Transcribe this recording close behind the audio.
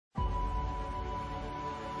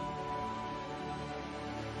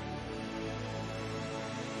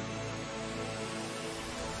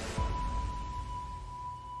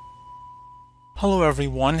Hello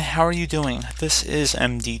everyone, how are you doing? This is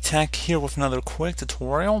MD Tech here with another quick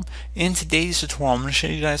tutorial. In today's tutorial, I'm going to show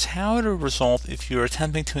you guys how to resolve if you're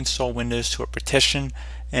attempting to install Windows to a partition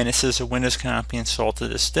and it says that Windows cannot be installed to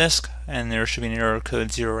this disk, and there should be an error code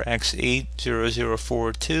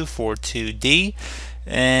 0x8004242D,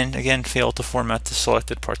 and again failed to format the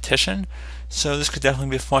selected partition. So this could definitely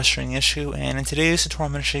be a frustrating issue, and in today's tutorial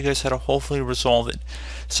I'm going to show you guys how to hopefully resolve it.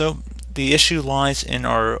 So the issue lies in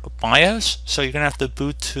our BIOS, so you're going to have to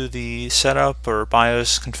boot to the setup or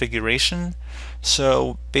BIOS configuration.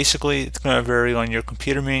 So basically it's going to vary on your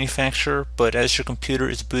computer manufacturer, but as your computer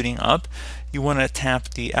is booting up, you want to tap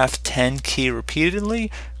the F10 key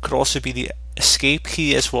repeatedly. Could also be the escape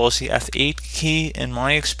key as well as the F8 key in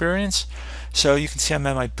my experience. So you can see I'm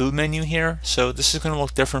at my boot menu here. So this is going to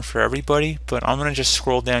look different for everybody, but I'm going to just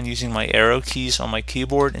scroll down using my arrow keys on my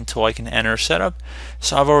keyboard until I can enter setup.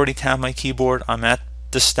 So I've already tapped my keyboard. I'm at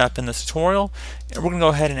this step in the tutorial, and we're going to go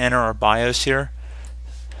ahead and enter our BIOS here.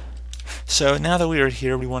 So now that we are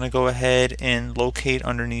here, we want to go ahead and locate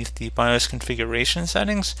underneath the BIOS configuration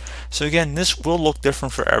settings. So again, this will look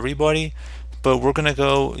different for everybody, but we're going to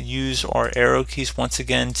go use our arrow keys once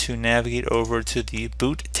again to navigate over to the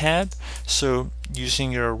boot tab. So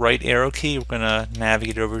using your right arrow key, we're going to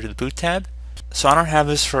navigate over to the boot tab. So I don't have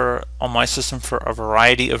this on my system for a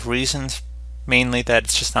variety of reasons, mainly that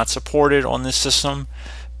it's just not supported on this system.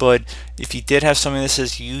 But if you did have something that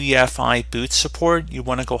says UEFI boot support, you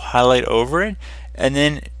want to go highlight over it and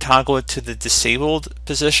then toggle it to the disabled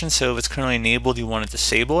position. So if it's currently enabled, you want to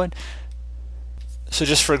disable it. So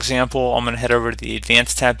just for example, I'm going to head over to the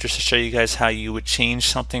advanced tab just to show you guys how you would change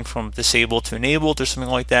something from disabled to enabled or something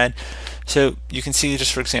like that. So you can see,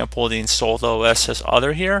 just for example, the installed OS says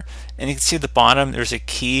other here, and you can see at the bottom there's a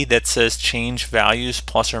key that says change values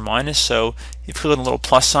plus or minus. So if you click on the little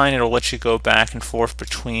plus sign, it'll let you go back and forth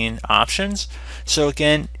between options. So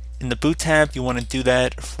again, in the boot tab, you want to do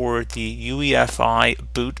that for the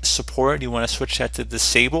UEFI boot support. You want to switch that to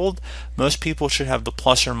disabled. Most people should have the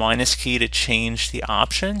plus or minus key to change the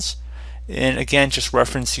options. And again, just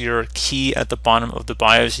reference your key at the bottom of the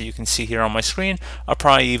BIOS that you can see here on my screen. I'll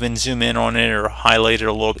probably even zoom in on it or highlight it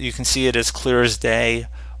a little bit. You can see it as clear as day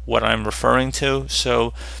what I'm referring to.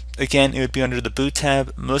 So again, it would be under the boot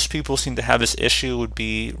tab. Most people seem to have this issue, would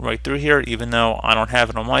be right through here, even though I don't have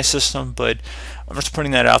it on my system, but I'm just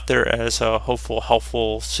putting that out there as a hopeful,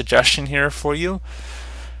 helpful suggestion here for you.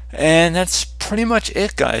 And that's pretty much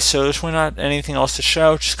it, guys. So there's really not anything else to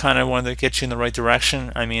show, just kind of wanted to get you in the right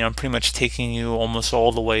direction. I mean, I'm pretty much taking you almost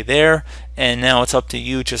all the way there, and now it's up to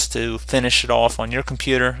you just to finish it off on your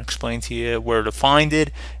computer, explain to you where to find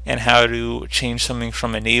it and how to change something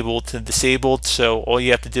from enabled to disabled. So all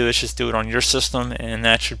you have to do is just do it on your system, and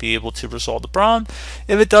that should be able to resolve the problem.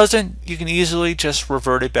 If it doesn't, you can easily just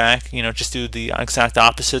revert it back, just do the exact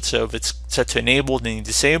opposite. So if it's set to enabled and you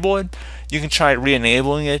disable it, you can try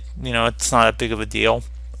re-enabling it. It's not that big of a deal.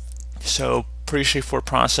 So pretty straightforward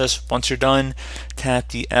process. Once you're done, tap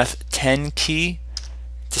the F10 key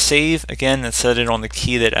to save. Again, that's set it on the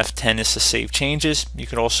key that F10 is to save changes. You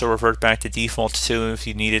could also revert back to defaults too if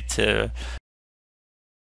you needed to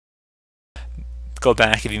go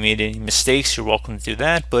back. If you made any mistakes, you're welcome to do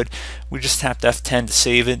that, but we just tapped F10 to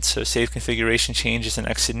save it. So save configuration changes and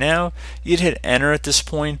exit now. You'd hit enter at this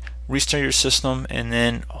point, restart your system, and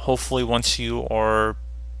then hopefully once you are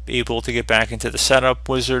able to get back into the setup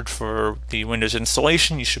wizard for the Windows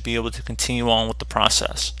installation, you should be able to continue on with the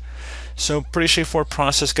process. So pretty straightforward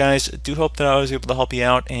process, guys. I do hope that I was able to help you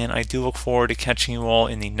out, and I do look forward to catching you all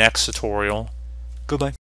in the next tutorial. Goodbye.